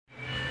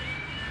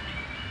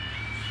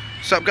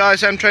What's up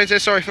guys, M-Trains here,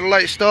 sorry for the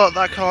late start.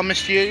 That car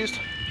misused.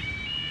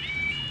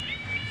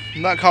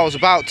 And that car was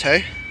about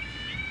to.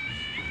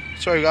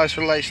 Sorry guys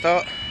for the late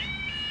start.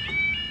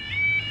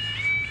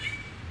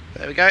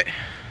 There we go.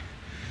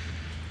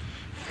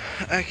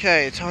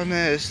 Okay, time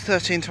is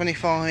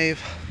 13:25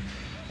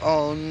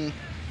 on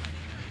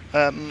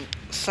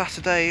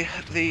Saturday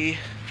the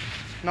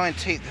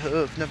 19th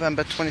of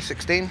November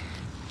 2016.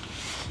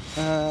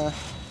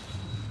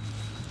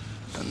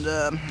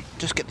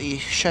 Just get the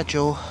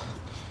schedule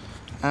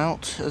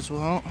out as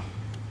well.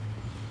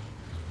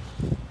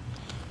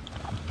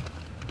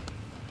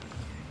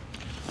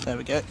 There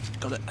we go,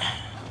 got it.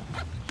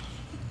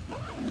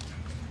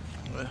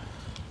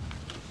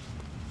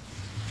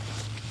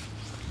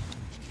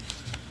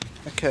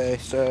 Okay,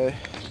 so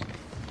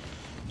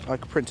I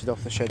printed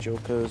off the schedule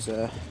because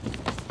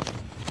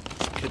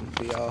couldn't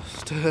be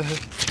asked.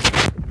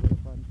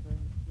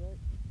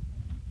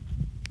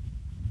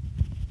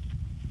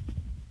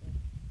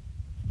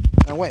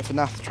 I'm waiting for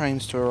NAF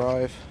trains to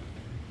arrive.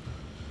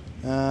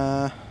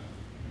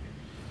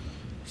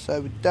 So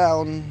we're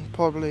down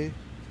probably.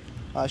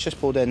 It's just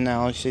pulled in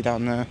now. You see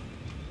down there.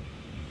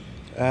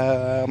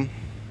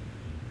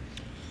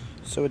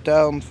 So we're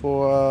down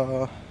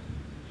for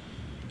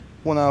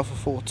 1 hour for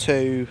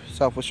 42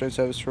 South West train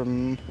service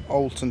from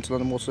Alton to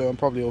London Waterloo. I'm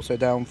probably also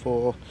down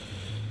for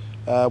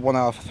 1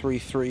 hour for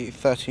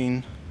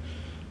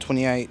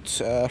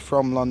 13:28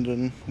 from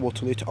London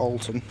Waterloo to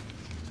Alton.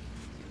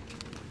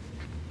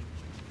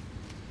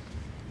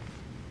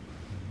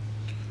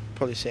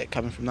 Probably see it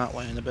coming from that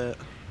way in a bit.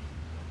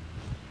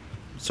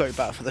 Sorry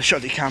about for the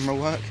shoddy camera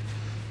work.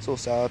 It's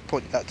also, I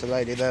pointed that to the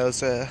lady, there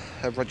was a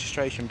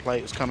registration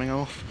plate was coming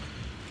off.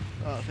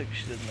 Oh, I think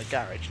she's in the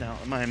garage now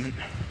at the moment.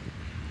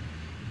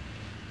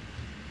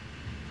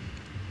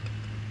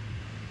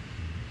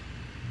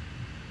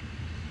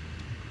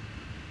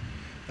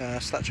 So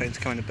that train's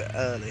coming a bit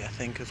early I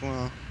think as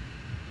well.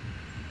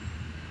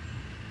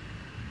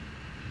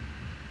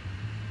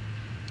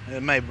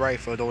 It may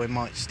Brayford or it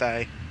might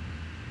stay.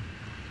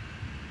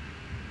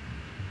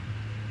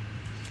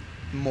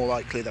 More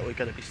likely that we're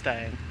going to be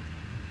staying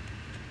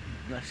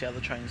unless the other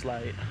train's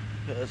late,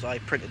 because I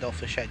printed off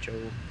the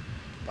schedule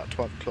about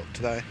 12 o'clock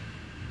today.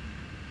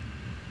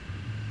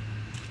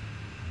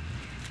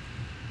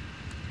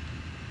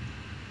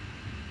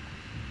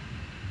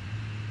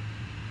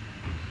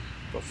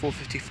 Got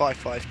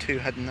 4:55.52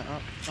 heading that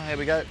up. Oh, here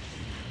we go.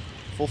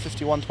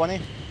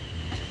 4:51.20.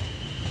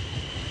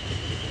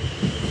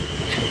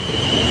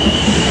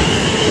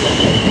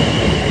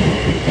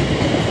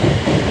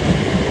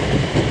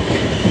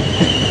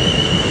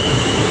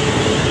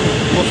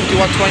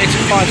 $120 to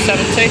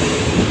 570.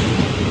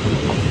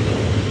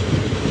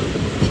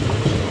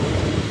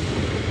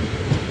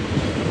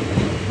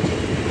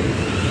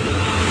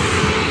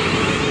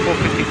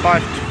 4:55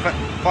 to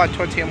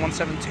 520 and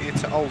 170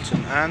 to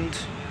Alton, and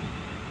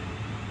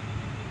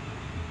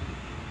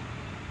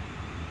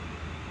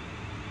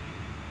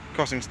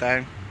crossing's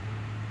down.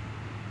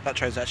 That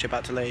train's actually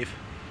about to leave.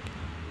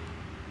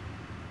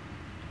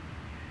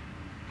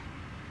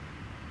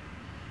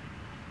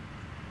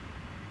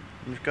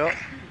 We've got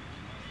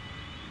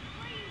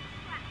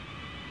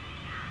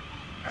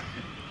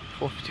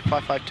 4:55.52. to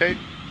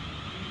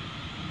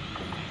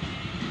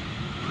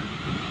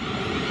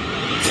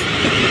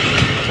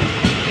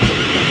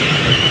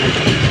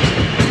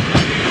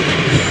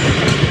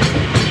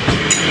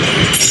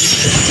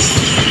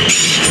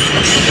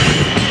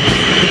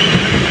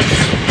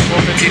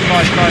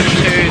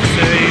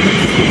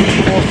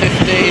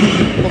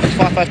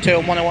 4:55.52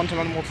 and 101 to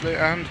London Waterloo,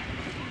 and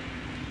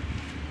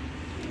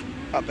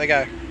up they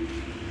go.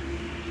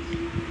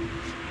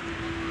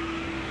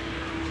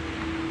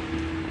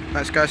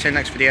 Let's go, see you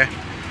next video.